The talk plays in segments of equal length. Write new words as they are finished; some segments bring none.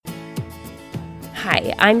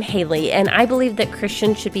Hi, I'm Haley, and I believe that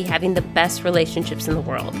Christians should be having the best relationships in the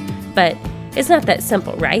world. But it's not that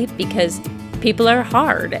simple, right? Because people are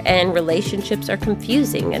hard, and relationships are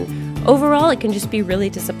confusing, and overall it can just be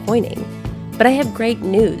really disappointing. But I have great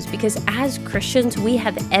news, because as Christians, we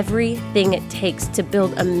have everything it takes to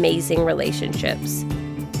build amazing relationships.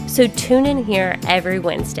 So tune in here every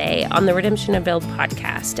Wednesday on the Redemption Unveiled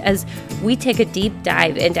podcast as we take a deep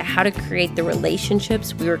dive into how to create the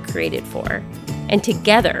relationships we were created for. And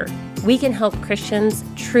together, we can help Christians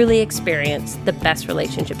truly experience the best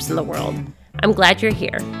relationships in the world. I'm glad you're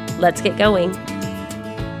here. Let's get going.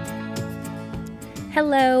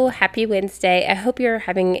 Hello, happy Wednesday. I hope you're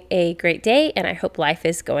having a great day, and I hope life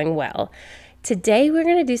is going well. Today, we're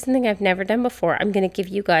going to do something I've never done before. I'm going to give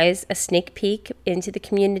you guys a sneak peek into the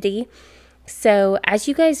community. So, as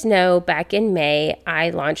you guys know, back in May, I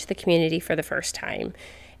launched the community for the first time.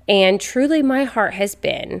 And truly, my heart has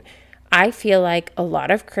been, I feel like a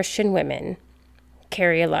lot of Christian women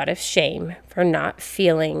carry a lot of shame for not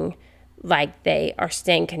feeling like they are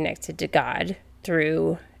staying connected to God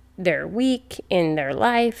through their week, in their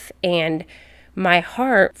life. And my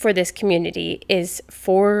heart for this community is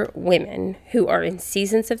for women who are in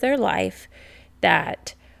seasons of their life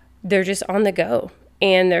that they're just on the go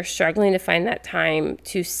and they're struggling to find that time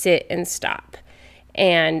to sit and stop.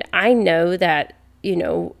 And I know that, you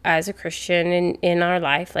know, as a Christian in our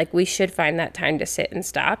life, like, we should find that time to sit and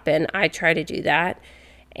stop. And I try to do that.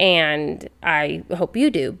 And I hope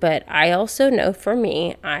you do. But I also know for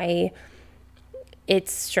me,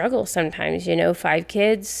 it's struggle sometimes, 5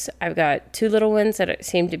 kids. I've got 2 little ones that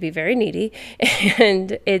seem to be very needy.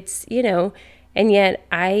 And it's, and yet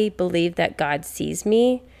I believe that God sees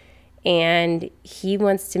me and He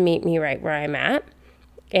wants to meet me right where I'm at.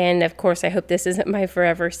 And of course, I hope this isn't my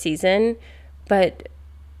forever season, but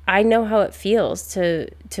I know how it feels to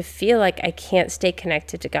feel like I can't stay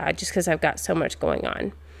connected to God just because I've got so much going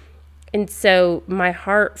on. And so my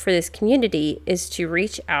heart for this community is to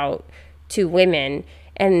reach out to women,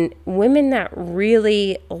 and women that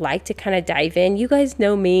really like to kind of dive in. You guys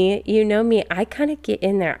know me, I kind of get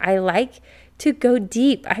in there. I like to go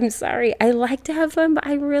deep. I'm sorry. I like to have fun, but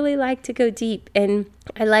I really like to go deep. And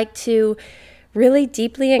I like to really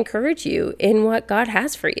deeply encourage you in what God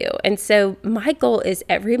has for you. And so my goal is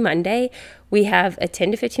every Monday, we have a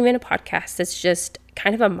 10 to 15 minute podcast that's just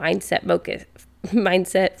kind of a mindset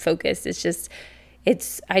focus.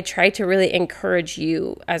 I try to really encourage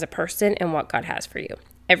you as a person and what God has for you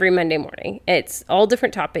every Monday morning. It's all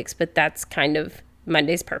different topics, but that's kind of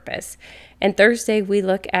Monday's purpose. And Thursday, we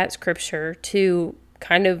look at scripture to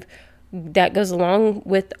kind of, that goes along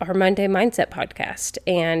with our Monday Mindset podcast.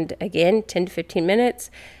 And again, 10 to 15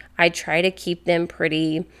 minutes. I try to keep them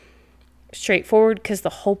pretty straightforward because the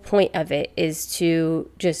whole point of it is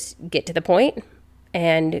to just get to the point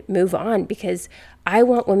and move on, because I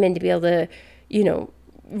want women to be able to,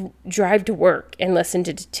 drive to work and listen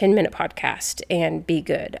to a 10-minute podcast and be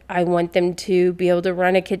good. I want them to be able to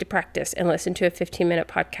run a kid to practice and listen to a 15-minute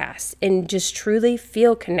podcast and just truly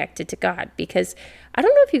feel connected to God. Because I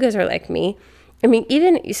don't know if you guys are like me. I mean,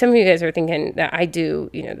 even some of you guys are thinking that I do,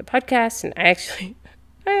 the podcast, and I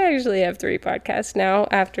actually have 3 podcasts now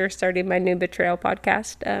after starting my new betrayal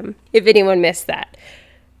podcast. If anyone missed that.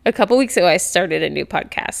 A couple weeks ago, I started a new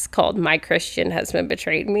podcast called My Christian Husband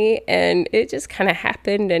Betrayed Me, and it just kind of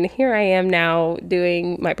happened. And here I am now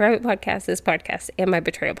doing my private podcast, this podcast, and my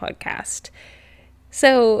betrayal podcast.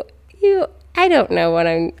 So I don't know what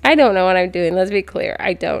I'm doing. Let's be clear.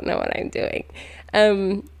 I don't know what I'm doing.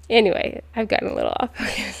 Anyway, I've gotten a little off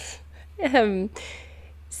focus.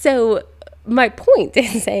 So my point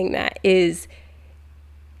in saying that is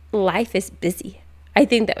life is busy. I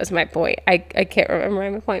think that was my point. I can't remember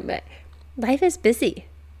my point, but life is busy.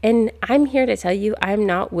 And I'm here to tell you, I'm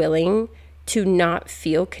not willing to not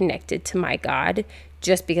feel connected to my God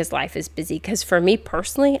just because life is busy. Because for me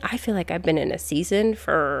personally, I feel like I've been in a season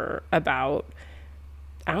for about,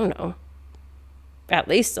 at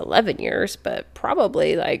least 11 years, but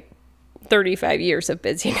probably like 35 years of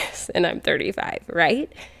busyness. And I'm 35, right?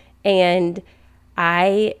 And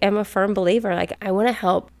I am a firm believer. Like, I want to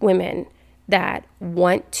help women that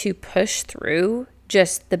want to push through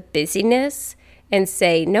just the busyness and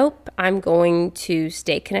say, nope, I'm going to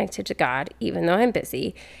stay connected to God even though I'm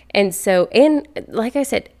busy. And so, and like I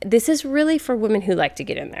said, this is really for women who like to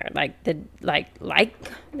get in there. They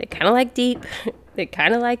kind of like deep. They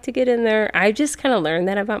kind of like to get in there. I just kind of learned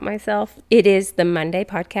that about myself. It is the Monday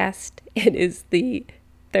podcast. It is the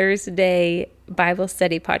Thursday Bible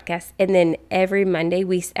study podcast. And then every Monday,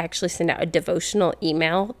 we actually send out a devotional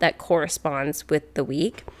email that corresponds with the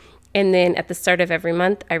week. And then at the start of every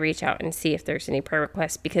month, I reach out and see if there's any prayer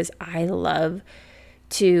requests, because I love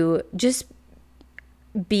to just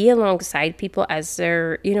be alongside people as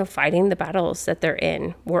they're, fighting the battles that they're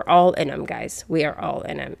in. We're all in them, guys. We are all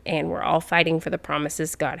in them. And we're all fighting for the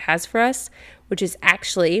promises God has for us, which is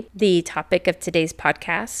actually the topic of today's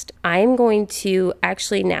podcast. I'm going to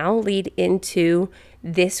actually now lead into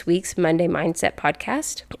this week's Monday Mindset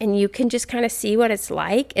podcast. And you can just kind of see what it's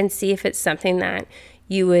like and see if it's something that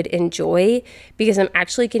you would enjoy, because I'm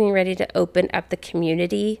actually getting ready to open up the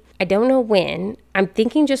community. I don't know when. I'm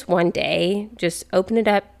thinking just one day, just open it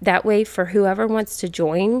up that way for whoever wants to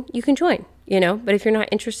join. You can join, but if you're not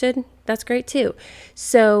interested, that's great too.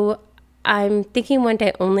 So I'm thinking one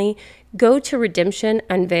day only. Go to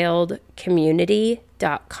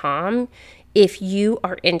redemptionunveiledcommunity.com if you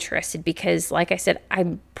are interested, because like I said,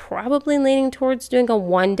 I'm probably leaning towards doing a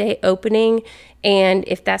one-day opening. And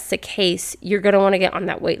if that's the case, you're going to want to get on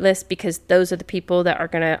that wait list, because those are the people that are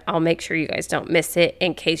going to, I'll make sure you guys don't miss it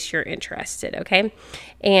in case you're interested. Okay.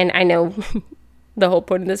 And I know the whole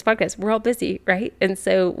point of this podcast, we're all busy, right? And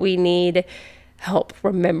so we need help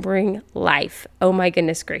remembering life. Oh my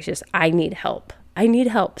goodness gracious. I need help.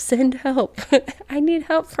 Send help. I need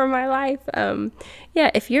help for my life.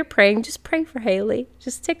 If you're praying, just pray for Haley.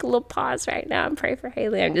 Just take a little pause right now and pray for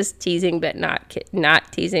Haley. I'm just teasing, but not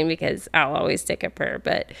teasing, because I'll always take a prayer.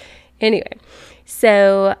 But anyway,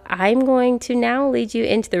 so I'm going to now lead you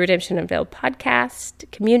into the Redemption Unveiled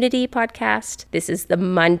podcast, community podcast. This is the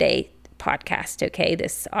Monday podcast, okay?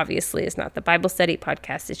 This obviously is not the Bible study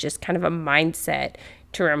podcast. It's just kind of a mindset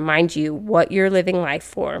to remind you what you're living life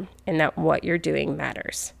for and that what you're doing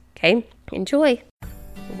matters. Okay? Enjoy.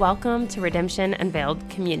 Welcome to Redemption Unveiled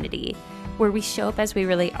Community, where we show up as we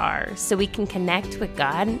really are so we can connect with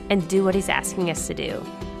God and do what He's asking us to do.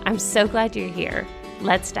 I'm so glad you're here.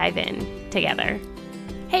 Let's dive in together.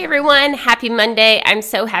 Hey everyone, happy Monday. I'm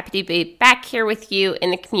so happy to be back here with you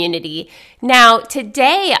in the community. Now,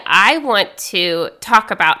 today I want to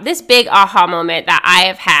talk about this big aha moment that I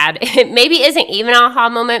have had. It maybe isn't even an aha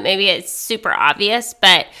moment, maybe it's super obvious,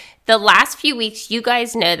 but the last few weeks, you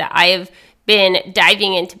guys know that I have been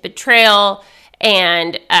diving into betrayal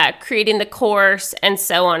and creating the course and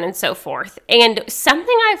so on and so forth. And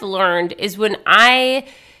something I've learned is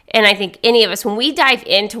and I think any of us, when we dive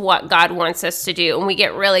into what God wants us to do and we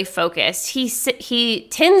get really focused, He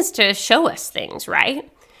tends to show us things,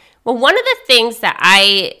 right? Well, one of the things that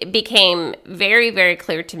became very, very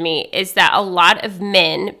clear to me is that a lot of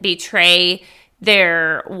men betray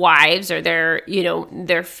their wives or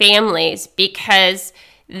their families because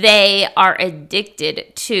they are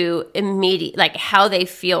addicted to immediate, like how they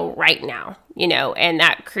feel right now, and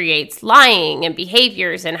that creates lying and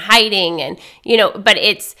behaviors and hiding and, but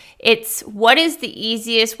it's what is the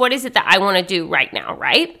easiest, what is it that I want to do right now,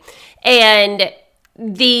 right? And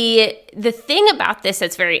the thing about this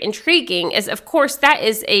that's very intriguing is, of course, that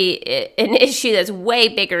is an issue that's way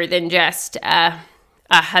bigger than just a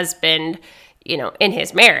husband, in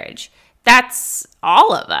his marriage. That's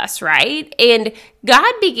all of us, right? And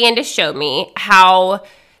God began to show me how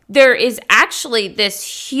there is actually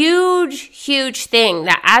this huge, huge thing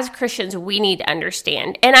that as Christians we need to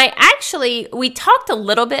understand. And we talked a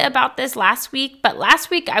little bit about this last week, but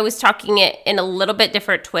last week I was talking it in a little bit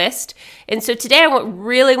different twist. And so today I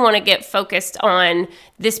really want to get focused on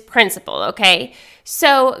this principle, okay?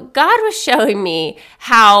 So God was showing me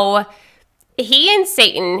how He and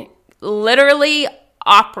Satan literally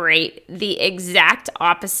operate the exact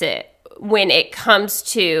opposite when it comes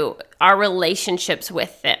to our relationships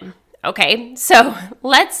with them. Okay, so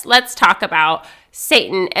let's talk about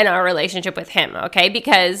Satan and our relationship with him. Okay,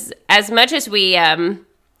 because as much as we,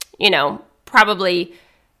 probably,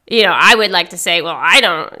 I would like to say, well, I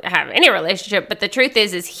don't have any relationship, but the truth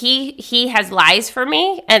is he has lies for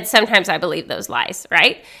me, and sometimes I believe those lies.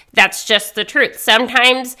 Right? That's just the truth.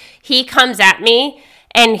 Sometimes he comes at me,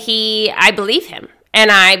 and I believe him. And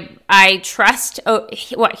I trust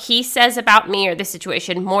what he says about me or the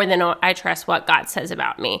situation more than I trust what God says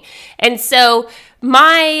about me. And so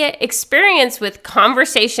my experience with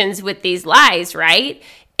conversations with these lies, right?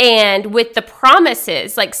 And with the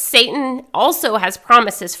promises, like Satan also has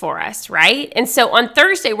promises for us, right? And so on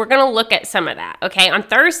Thursday, we're going to look at some of that, okay? On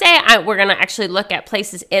Thursday, we're going to actually look at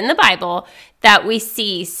places in the Bible that we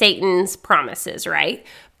see Satan's promises, right?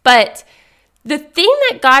 But the thing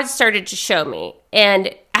that God started to show me,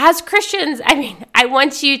 and as Christians, I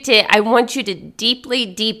want you to deeply,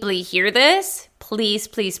 deeply hear this, please,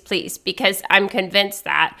 please, please, because I'm convinced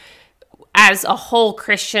that as a whole,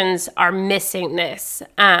 Christians are missing this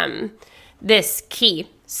key.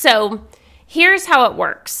 So here's how it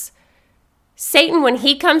works. Satan, when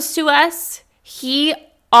he comes to us, he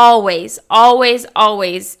always,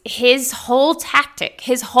 his whole tactic,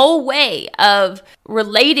 his whole way of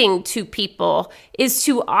relating to people is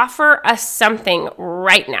to offer us something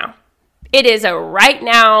right now. It is a right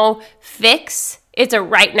now fix. It's a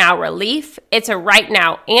right now relief. It's a right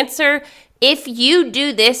now answer. If you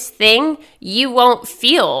do this thing, you won't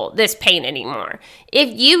feel this pain anymore. If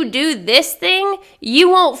you do this thing, you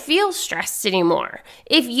won't feel stressed anymore.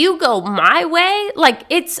 If you go my way, like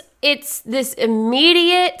it's this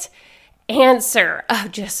immediate answer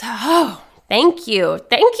of just, oh, thank you.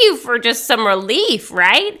 Thank you for just some relief,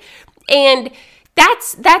 right? And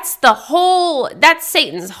that's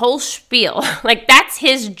Satan's whole spiel. Like that's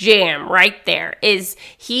his jam right there, is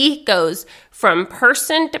he goes from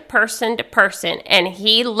person to person to person, and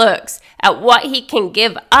he looks at what he can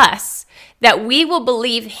give us that we will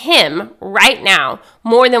believe him right now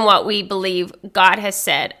more than what we believe God has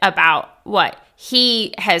said about what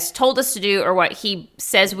he has told us to do or what he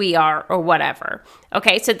says we are or whatever.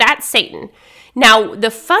 Okay, so that's Satan. Now,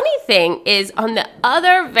 the funny thing is on the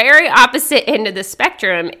other very opposite end of the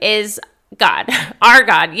spectrum is God, our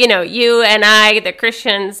God, you and I, the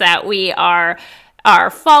Christians that we are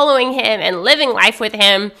following him and living life with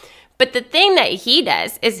him. But the thing that he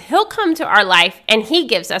does is he'll come to our life and he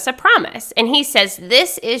gives us a promise. And he says,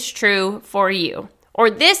 this is true for you, or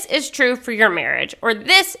this is true for your marriage, or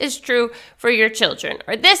this is true for your children,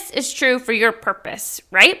 or this is true for your purpose,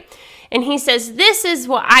 right? And he says, this is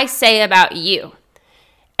what I say about you.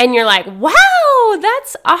 And you're like, wow,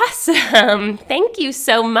 that's awesome. Thank you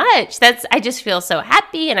so much. I just feel so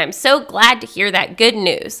happy, and I'm so glad to hear that good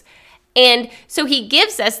news. And so he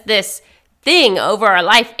gives us this thing over our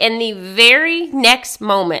life, and the very next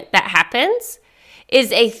moment that happens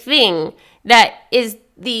is a thing that is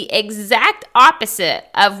the exact opposite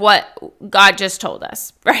of what God just told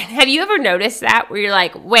us, right? Have you ever noticed that, where you're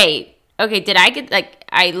like, wait, okay, did I get,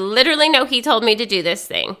 I literally know he told me to do this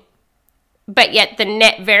thing, but yet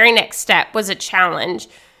the very next step was a challenge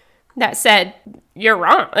that said, you're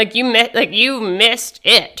wrong. You missed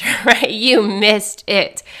it, right? You missed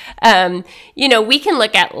it. We can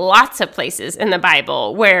look at lots of places in the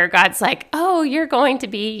Bible where God's like, oh, you're going to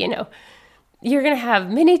be, you're going to have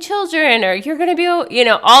many children, or you're going to be,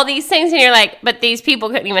 all these things. And you're like, but these people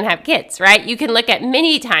couldn't even have kids, right? You can look at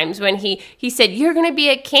many times when he said, you're going to be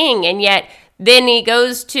a king. And yet then he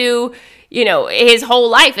goes to, his whole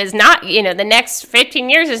life is not, the next 15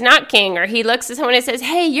 years is not king. Or he looks at someone and says,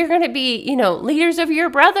 hey, you're going to be, leaders of your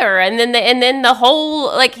brother. And then the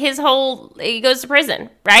whole, he goes to prison,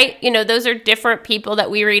 right? Those are different people that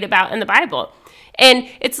we read about in the Bible. And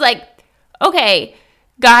it's like, okay,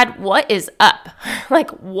 God, what is up?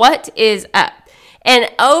 What is up? And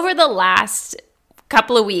over the last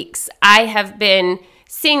couple of weeks, I have been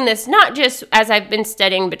seeing this, not just as I've been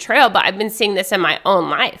studying betrayal, but I've been seeing this in my own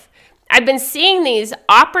life. I've been seeing these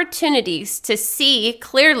opportunities to see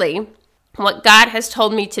clearly what God has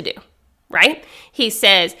told me to do, right? He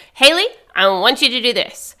says, Haley, I want you to do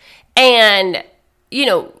this. And,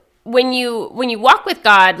 when you walk with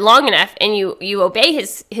God long enough and you obey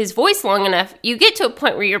his voice long enough, you get to a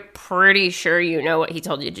point where you're pretty sure you know what he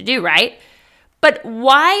told you to do, right? But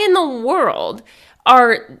why in the world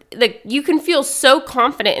you can feel so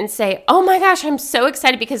confident and say, oh my gosh, I'm so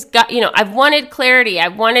excited because God, I've wanted clarity.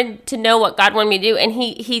 I've wanted to know what God wanted me to do. And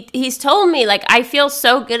he's told me, I feel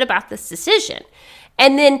so good about this decision.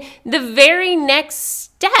 And then the very next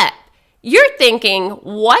step, you're thinking,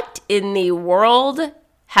 what in the world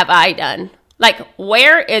have I done?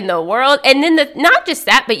 Where in the world? And then not just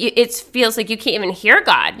that, but it feels like you can't even hear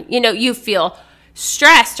God. You feel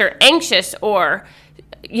stressed or anxious, or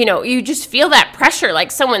you just feel that pressure,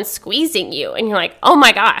 like someone's squeezing you, and you're like, oh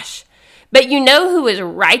my gosh. But who is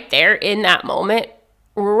right there in that moment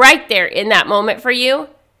for you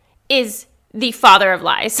is the father of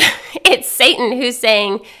lies. It's Satan who's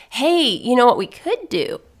saying, hey, what we could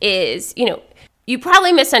do is, you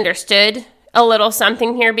probably misunderstood a little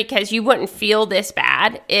something here, because you wouldn't feel this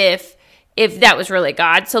bad if that was really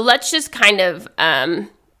God. So let's just kind of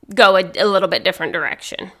go a little bit different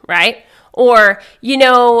direction, right? Or,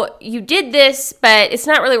 you did this, but it's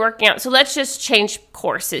not really working out, so let's just change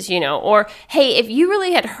courses, Or, hey, if you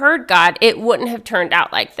really had heard God, it wouldn't have turned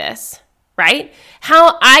out like this, right?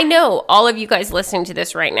 How I know all of you guys listening to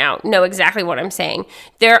this right now know exactly what I'm saying.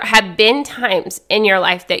 There have been times in your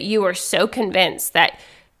life that you are so convinced that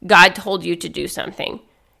God told you to do something,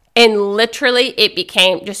 and literally it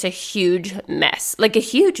became just a huge mess,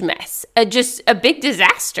 just a big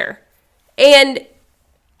disaster. And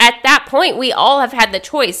at that point, we all have had the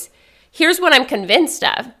choice. Here's what I'm convinced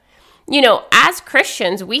of. As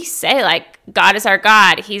Christians, we say like, God is our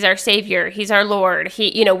God. He's our Savior. He's our Lord.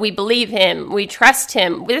 We believe him. We trust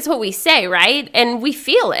him. That's what we say, right? And we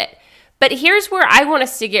feel it. But here's where I want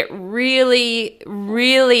us to get really,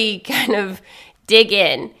 really kind of dig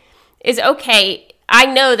in is, okay, I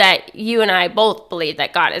know that you and I both believe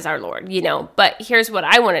that God is our Lord, but here's what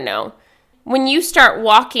I want to know. When you start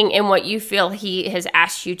walking in what you feel he has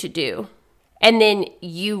asked you to do, and then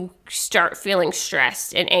you start feeling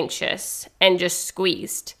stressed and anxious and just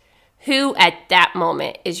squeezed, who at that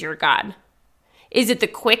moment is your God? Is it the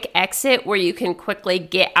quick exit where you can quickly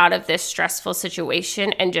get out of this stressful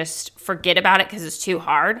situation and just forget about it because it's too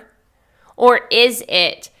hard? Or is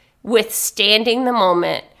it withstanding the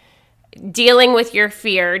moment, dealing with your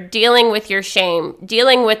fear, dealing with your shame,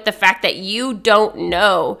 dealing with the fact that you don't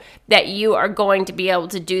know that you are going to be able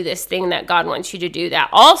to do this thing that God wants you to do, that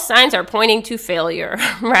all signs are pointing to failure,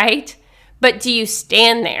 right? But do you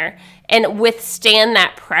stand there and withstand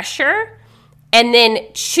that pressure and then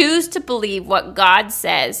choose to believe what God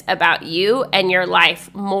says about you and your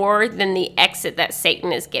life more than the exit that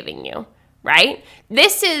Satan is giving you? Right?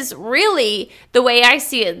 This is really the way I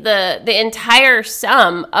see it, the entire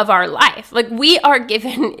sum of our life. Like, we are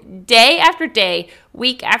given day after day,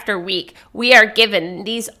 week after week, we are given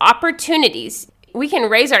these opportunities. We can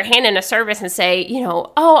raise our hand in a service and say,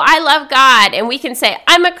 oh, I love God. And we can say,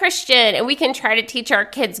 I'm a Christian. And we can try to teach our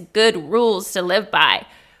kids good rules to live by.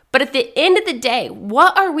 But at the end of the day,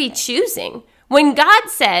 what are we choosing? When God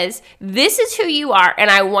says, this is who you are, and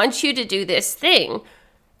I want you to do this thing,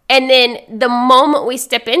 and then the moment we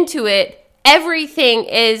step into it, everything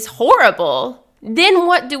is horrible, then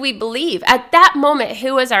what do we believe? At that moment,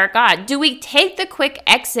 who is our God? Do we take the quick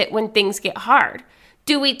exit when things get hard?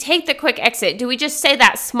 Do we take the quick exit? Do we just say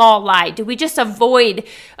that small lie? Do we just avoid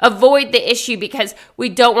the issue because we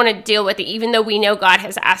don't want to deal with it, even though we know God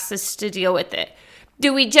has asked us to deal with it?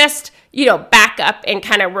 Do we just, back up and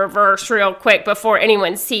kind of reverse real quick before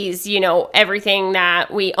anyone sees, everything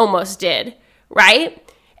that we almost did, right?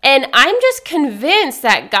 And I'm just convinced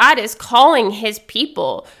that God is calling his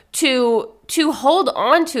people to hold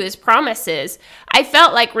on to his promises. I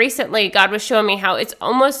felt like recently God was showing me how it's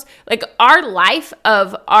almost like our life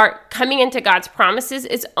of our coming into God's promises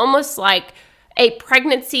is almost like a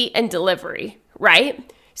pregnancy and delivery,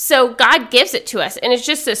 right? So God gives it to us, and it's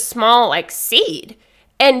just a small seed,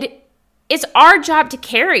 and it's our job to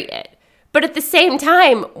carry it. But at the same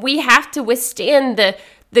time, we have to withstand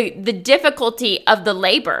the difficulty of the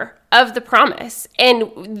labor of the promise.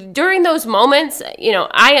 And during those moments,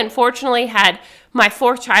 I unfortunately had my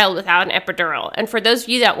fourth child without an epidural. And for those of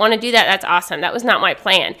you that want to do that, that's awesome. That was not my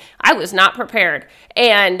plan. I was not prepared.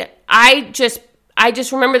 And I just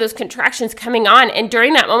remember those contractions coming on. And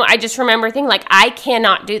during that moment, I just remember thinking I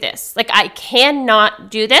cannot do this. I cannot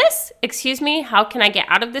do this. Excuse me. How can I get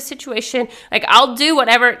out of this situation? I'll do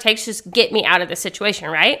whatever it takes, just get me out of the situation,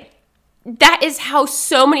 right? That is how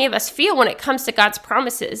so many of us feel when it comes to God's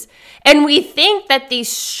promises. And we think that these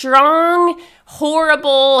strong,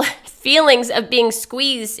 horrible feelings of being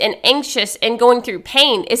squeezed and anxious and going through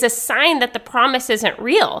pain is a sign that the promise isn't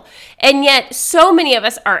real. And yet so many of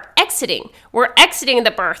us are exiting. We're exiting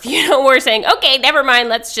the birth. We're saying, okay, never mind.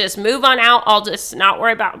 Let's just move on out. I'll just not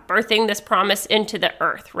worry about birthing this promise into the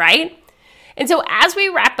earth, right? And so as we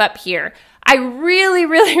wrap up here, I really,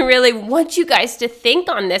 really, really want you guys to think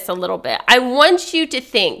on this a little bit. I want you to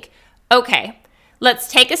think, okay,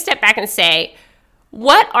 let's take a step back and say,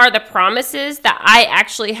 what are the promises that I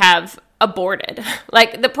actually have aborted?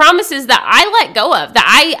 The promises that I let go of,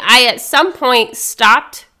 that I at some point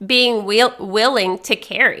stopped being willing to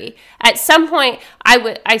carry. At some point,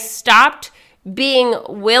 I stopped being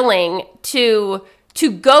willing to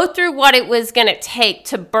go through what it was going to take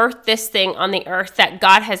to birth this thing on the earth that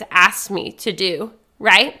God has asked me to do,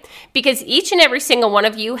 right? Because each and every single one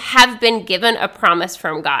of you have been given a promise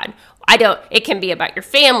from God. It can be about your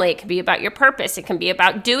family, it can be about your purpose, it can be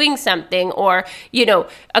about doing something or,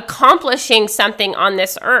 accomplishing something on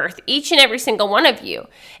this earth, each and every single one of you.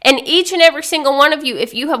 And each and every single one of you,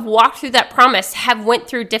 if you have walked through that promise, have went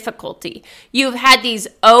through difficulty. You've had these,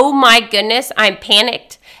 oh my goodness, I'm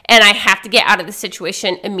panicked and I have to get out of the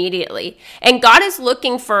situation immediately. And God is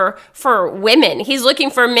looking for women. He's looking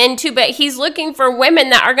for men too, but he's looking for women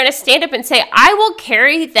that are going to stand up and say, I will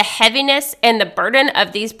carry the heaviness and the burden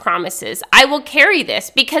of these promises. I will carry this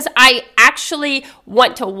because I actually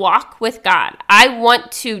want to walk with God. I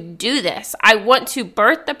want to do this. I want to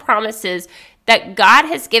birth the promises that God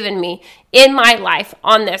has given me in my life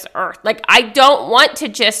on this earth. I don't want to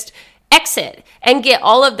just exit and get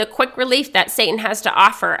all of the quick relief that Satan has to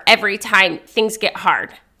offer every time things get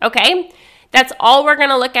hard, okay? that's all we're going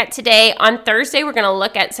to look at today. On Thursday, we're going to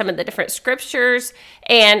look at some of the different scriptures,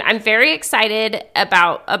 and I'm very excited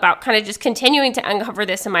about kind of just continuing to uncover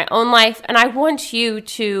this in my own life, and I want you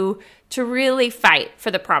to really fight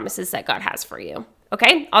for the promises that God has for you.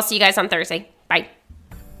 Okay? I'll see you guys on Thursday. Bye.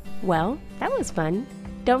 Well, that was fun.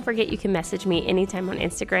 Don't forget you can message me anytime on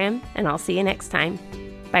Instagram, and I'll see you next time.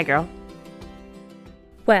 Bye, girl.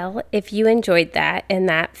 Well, if you enjoyed that and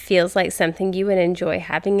that feels like something you would enjoy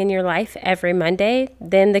having in your life every Monday,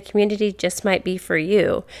 then the community just might be for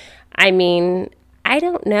you. I mean, I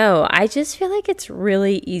don't know. I just feel like it's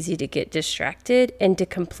really easy to get distracted and to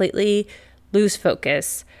completely lose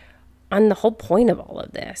focus on the whole point of all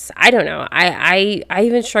of this. I don't know. I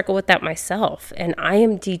even struggle with that myself, and I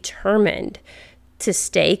am determined to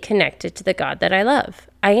stay connected to the God that I love.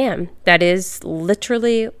 I am. That is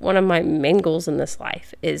literally one of my main goals in this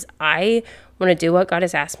life, is I want to do what God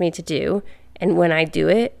has asked me to do. And when I do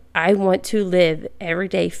it, I want to live every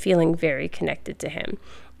day feeling very connected to Him.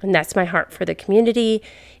 And that's my heart for the community.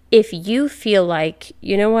 If you feel like,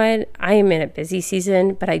 you know what, I am in a busy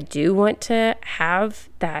season, but I do want to have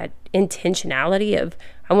that intentionality of,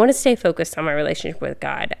 I want to stay focused on my relationship with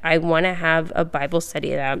God. I want to have a Bible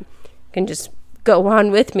study that can just go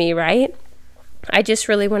on with me, right? I just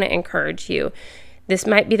really want to encourage you. This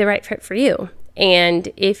might be the right fit for you.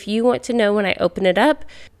 And if you want to know when I open it up,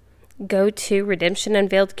 go to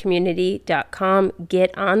redemptionunveiledcommunity.com,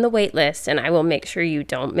 get on the wait list, and I will make sure you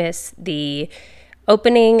don't miss the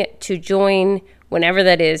opening to join whenever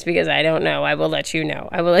that is, because I don't know. I will let you know.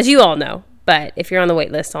 I will let you all know. But if you're on the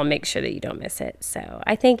wait list, I'll make sure that you don't miss it. So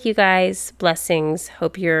I thank you guys. Blessings.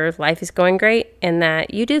 Hope your life is going great and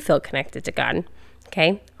that you do feel connected to God.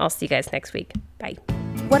 Okay? I'll see you guys next week. Bye.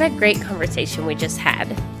 What a great conversation we just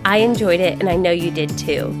had. I enjoyed it, and I know you did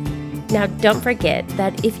too. Now, don't forget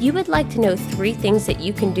that if you would like to know 3 things that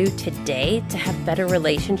you can do today to have better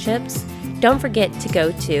relationships, don't forget to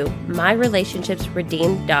go to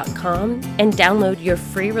myrelationshipsredeemed.com and download your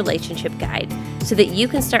free relationship guide so that you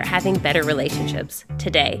can start having better relationships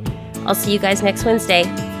today. I'll see you guys next Wednesday.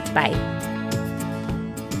 Bye.